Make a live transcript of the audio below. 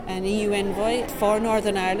an EU envoy for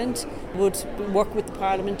Northern Ireland would work with the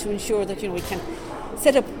Parliament to ensure that we can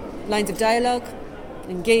set up lines of dialogue,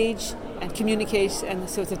 engage and communicate, and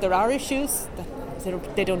so that there are issues,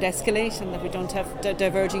 that they don't escalate and that we don't have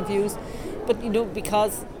diverging views. But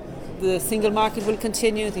because the single market will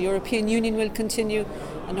continue, the European Union will continue,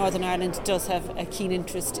 and Northern Ireland does have a keen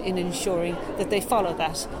interest in ensuring that they follow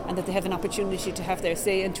that and that they have an opportunity to have their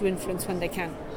say and to influence when they can.